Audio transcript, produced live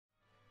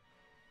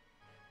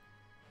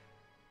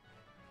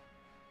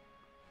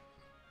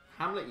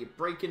Hamlet, you're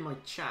breaking my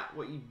chat.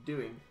 What are you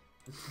doing?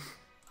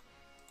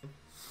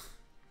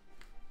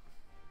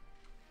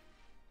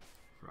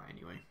 Right,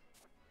 anyway.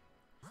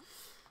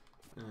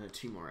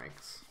 2 more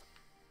eggs.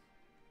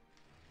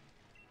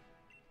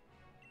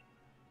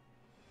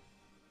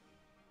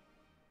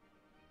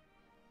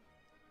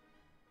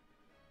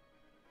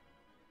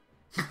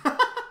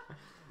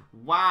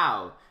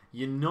 Wow,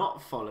 you're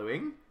not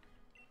following.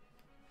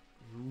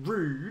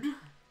 Rude.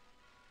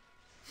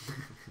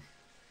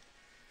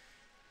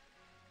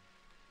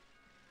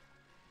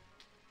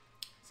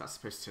 Is that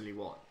supposed to tell you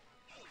what?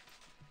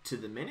 To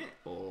the minute,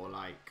 or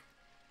like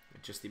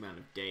just the amount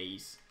of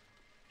days?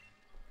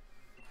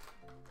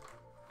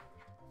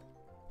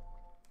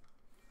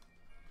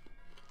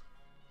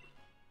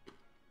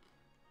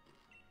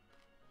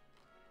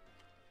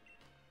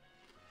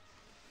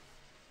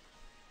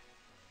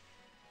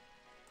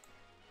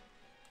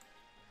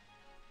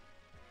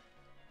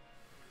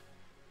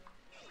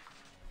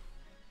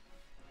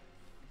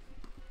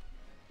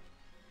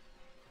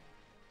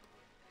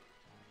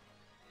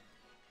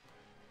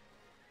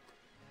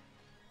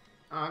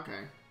 Oh,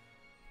 okay.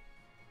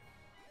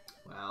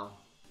 Well,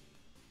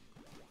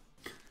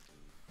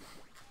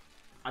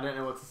 I don't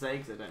know what to say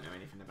because I don't know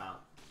anything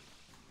about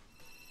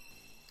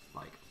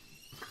like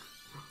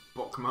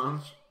bot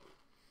commands.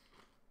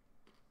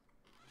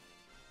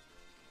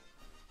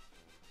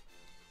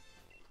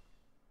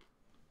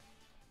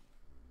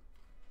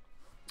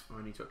 Oh,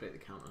 I need to update the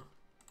counter.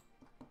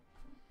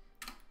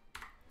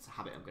 It's a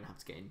habit I'm going to have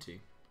to get into.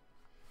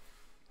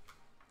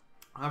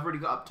 I've already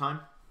got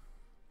uptime.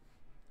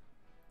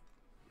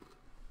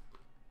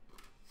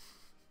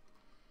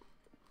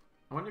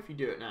 I wonder if you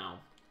do it now,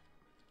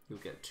 you'll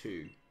get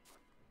 2.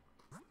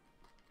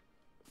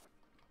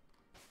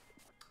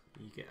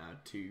 You get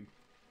 2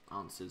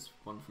 answers,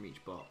 1 from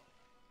each bot.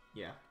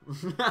 Yeah.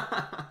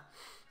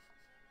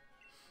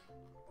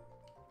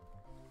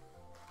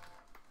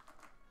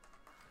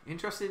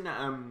 Interesting that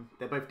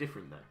they're both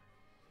different though.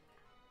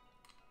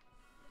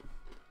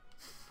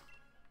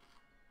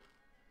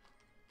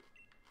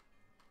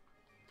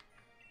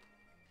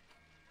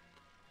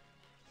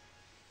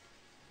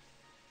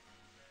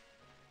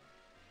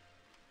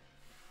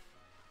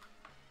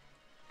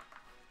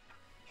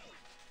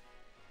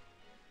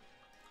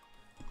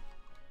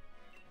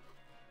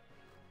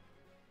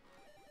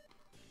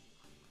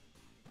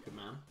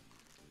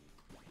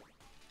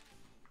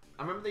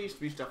 I remember there used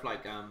to be stuff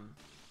like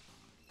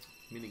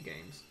mini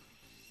games.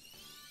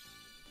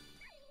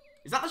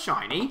 Is that the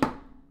shiny?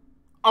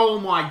 Oh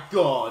my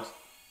god!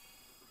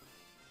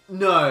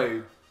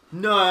 No!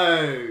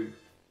 No!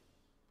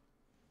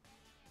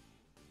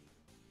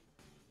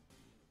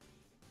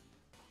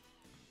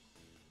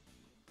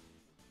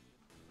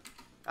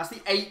 That's the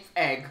 8th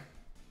egg.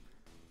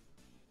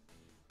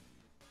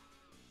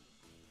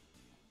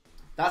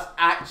 That's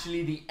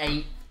actually the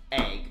 8th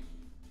egg.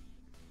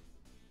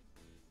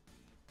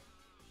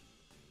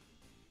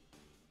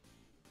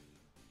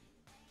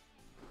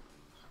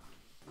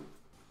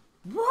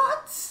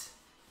 What?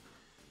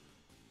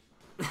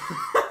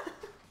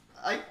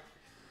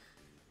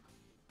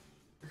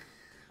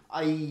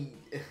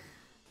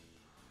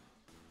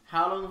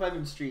 How long have I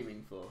been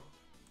streaming for?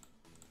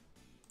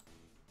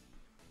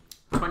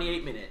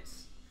 28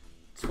 minutes.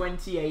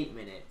 28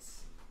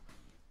 minutes.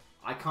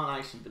 I can't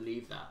actually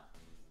believe that.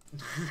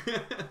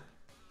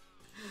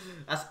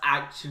 That's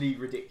actually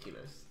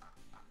ridiculous.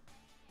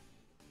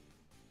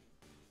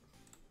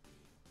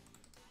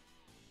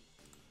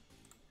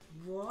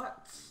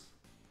 What?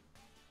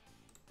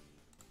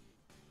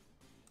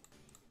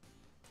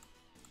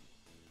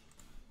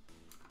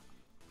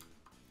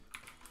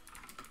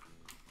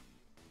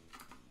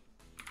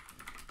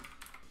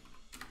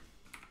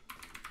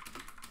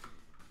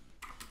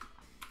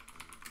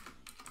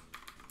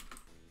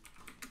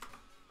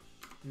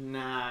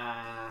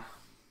 Nah.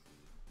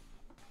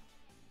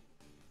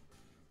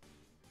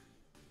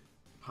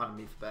 Pardon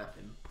me for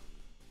burping.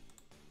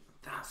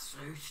 That's so...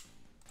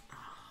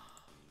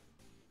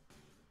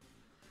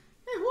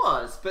 It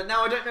was, but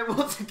now I don't know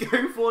what to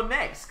go for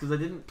next because I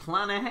didn't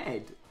plan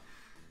ahead.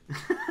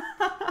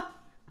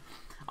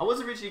 I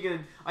was originally going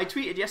to... I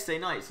tweeted yesterday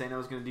night saying I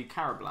was going to do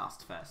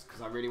Carablast first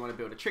because I really want to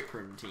build a Trick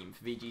Room team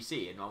for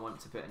VGC and I want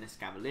to put an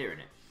Escavalier in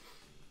it.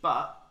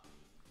 But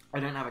I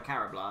don't have a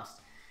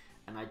Carablast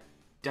and I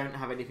don't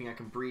have anything I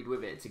can breed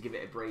with it to give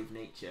it a brave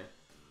nature.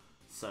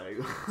 So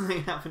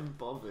I haven't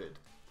bothered.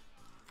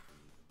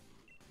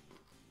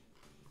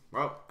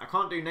 Well, I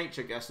can't do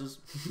nature guesses.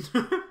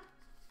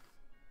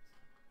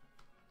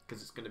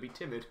 Because it's going to be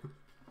timid.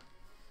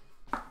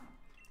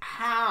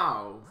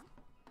 How?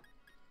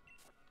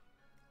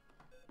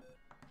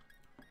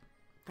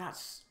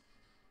 That's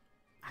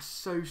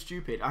so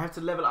stupid. I have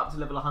to level up to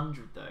level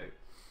 100 though.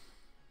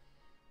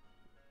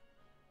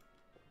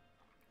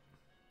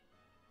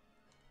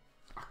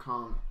 I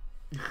can't.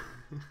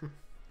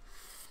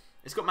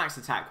 It's got max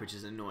attack, which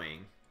is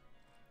annoying.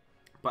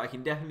 But I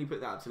can definitely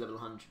put that up to level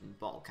 100 and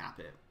bottle cap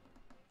it.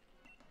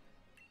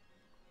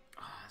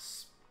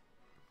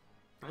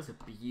 That's a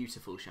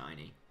beautiful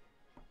shiny.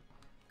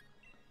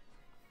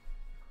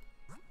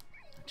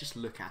 Just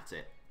look at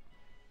it.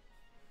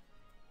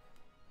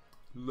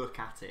 Look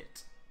at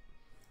it.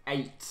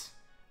 8.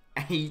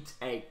 8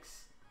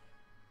 eggs.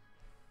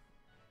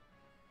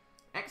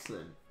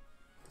 Excellent.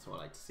 That's what I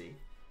like to see.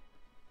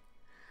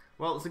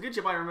 Well, it's a good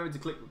job I remembered to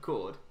click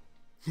record.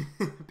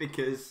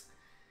 Because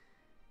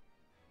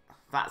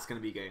that's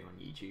going to be going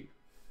on YouTube.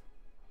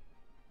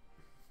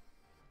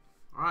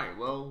 Alright,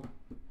 well,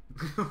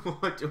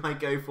 what do I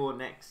go for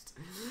next?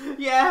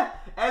 Yeah,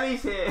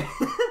 Ellie's here.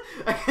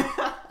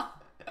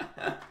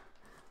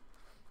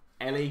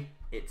 Ellie,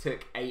 it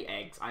took 8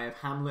 eggs. I have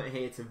Hamlet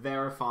here to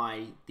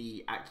verify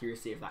the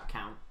accuracy of that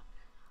count.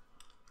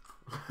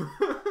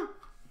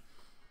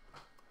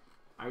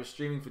 I was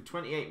streaming for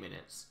 28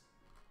 minutes.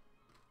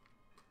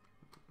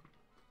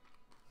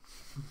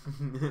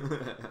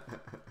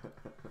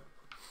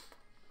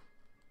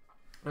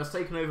 That's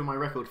taken over my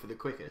record for the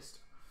quickest.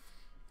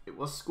 It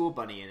was Score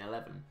Bunny in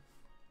 11.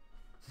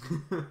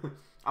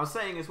 I was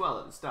saying as well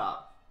at the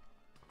start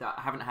that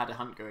I haven't had a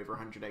hunt go over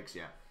 100 eggs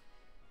yet.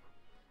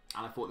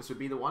 And I thought this would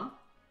be the one.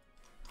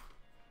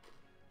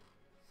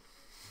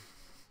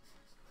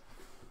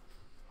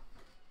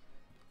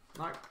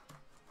 No.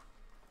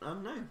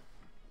 No.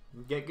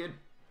 Get good.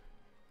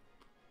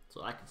 That's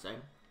all I can say.